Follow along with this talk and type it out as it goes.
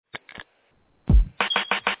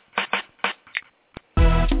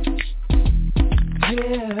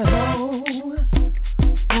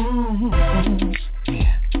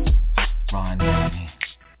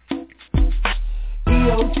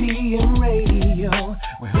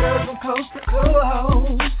We heard from coast to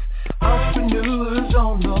coast. Entrepreneurs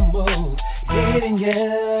on the move, getting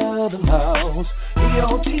you the most.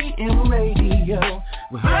 EOTM Radio.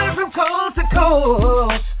 We heard from coast to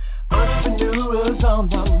coast. Entrepreneurs on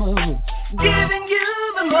the move, giving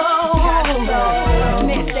you the most.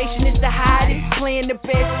 Net station is the hottest, playing the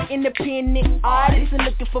best independent artists and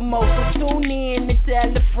looking for more. So tune in and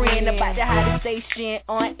tell a friend about the hottest station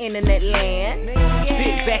on internet land.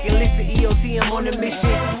 Sit back and listen to EOTM on the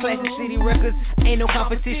mission. Classic City Records, ain't no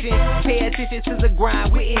competition. Pay attention to the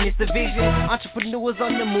grind, we're in this division. Entrepreneurs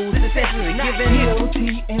on the move, success is a given.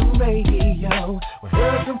 EOTM Radio, we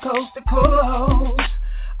heard from coast to coast.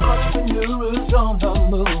 Entrepreneurs on the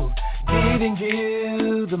move, giving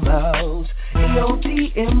you the most.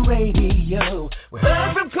 EOTM Radio, we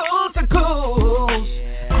heard from coast to coast.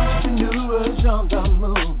 Entrepreneurs on the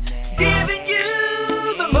move, giving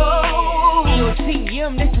you the most.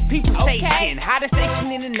 EOTM, that's the people station. Hottest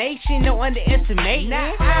station in the nation, no underestimating.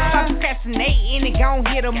 Stop procrastinating and gon'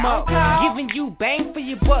 hit them up. Giving you bang for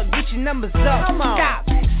your buck, get your numbers up. Stop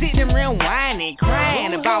sitting around whining,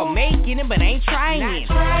 crying about making it, but ain't trying.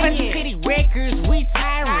 Classic City Records, we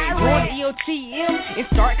tiring. Join EOTM and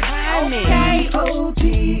start climbing.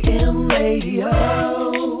 EOTM Radio,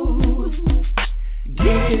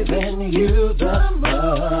 giving you the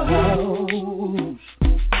most.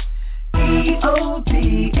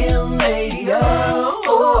 EOTM Radio,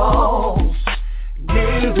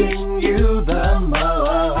 giving you the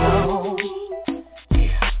most.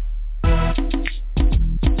 Yeah.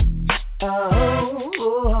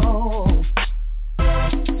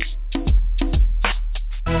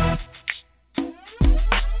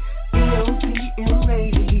 EOTM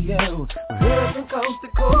Radio, we're from coast to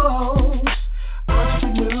coast.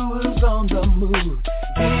 Entrepreneurs on the move,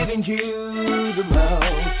 giving you the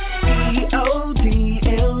most.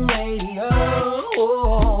 EOTM Radio,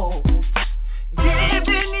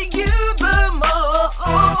 giving you the most.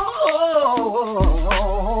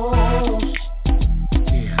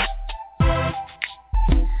 Yeah.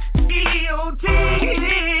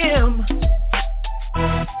 EOTM.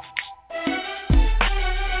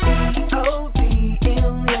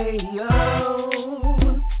 EOTM Radio,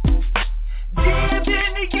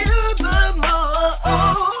 giving you the most.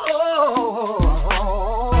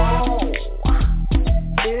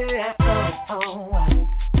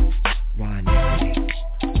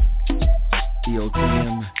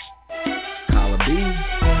 EOTM, Collar B,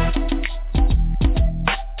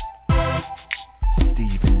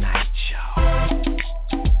 Stephen Knight Show.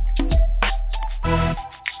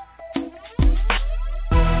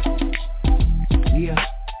 Yeah.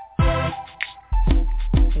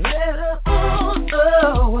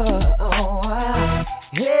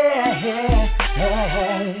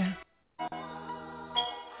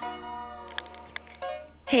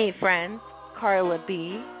 Hey friends, Carla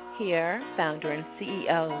B here, founder and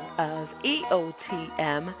CEO of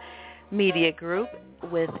EOTM Media Group,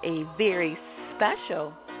 with a very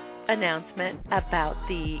special announcement about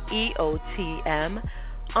the EOTM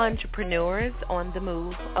Entrepreneurs on the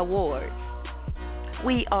Move Awards.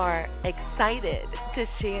 We are excited to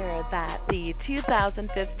share that the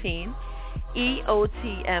 2015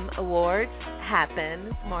 EOTM Awards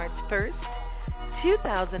happens March 1st,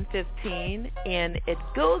 2015, and it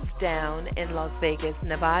goes down in Las Vegas,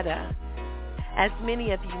 Nevada. As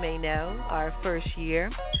many of you may know, our first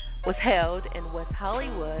year was held in West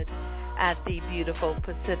Hollywood at the beautiful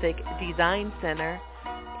Pacific Design Center,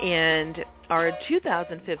 and our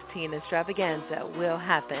 2015 extravaganza will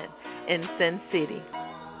happen in Sin City.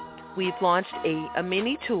 We've launched a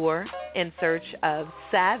mini tour in search of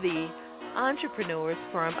savvy entrepreneurs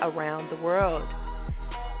from around the world.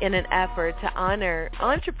 In an effort to honor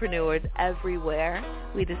entrepreneurs everywhere,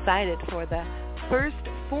 we decided for the first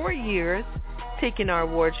 4 years, taking our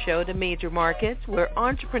award show to major markets where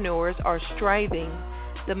entrepreneurs are striving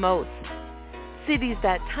the most. Cities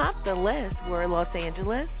that topped the list were Los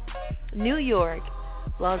Angeles, New York,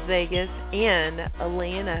 Las Vegas, and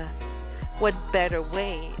Atlanta. What better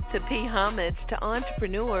way to pay homage to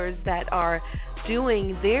entrepreneurs that are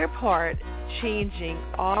doing their part, changing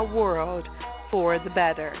our world for the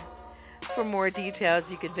better. For more details,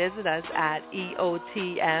 you can visit us at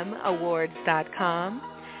EOTMawards.com.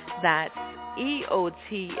 That's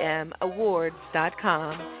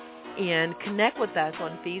EOTMawards.com. And connect with us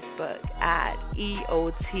on Facebook at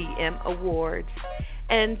EOTM Awards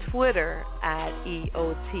and Twitter at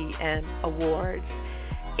EOTM Awards.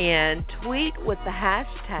 And tweet with the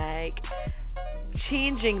hashtag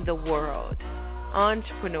Changing the World,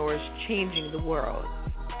 Entrepreneurs Changing the World,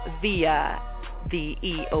 via the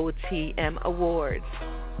EOTM Awards.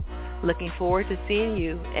 Looking forward to seeing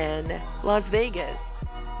you in Las Vegas,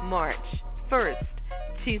 March 1st,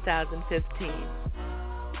 2015.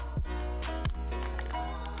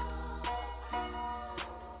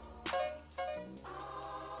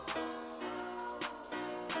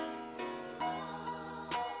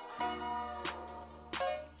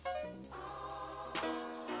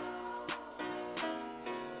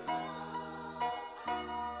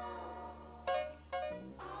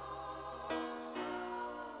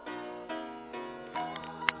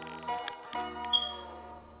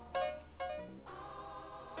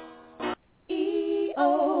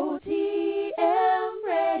 EOTM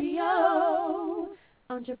Radio.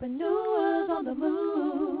 Entrepreneurs on the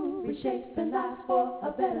move, reshaping lives for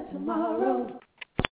a better tomorrow.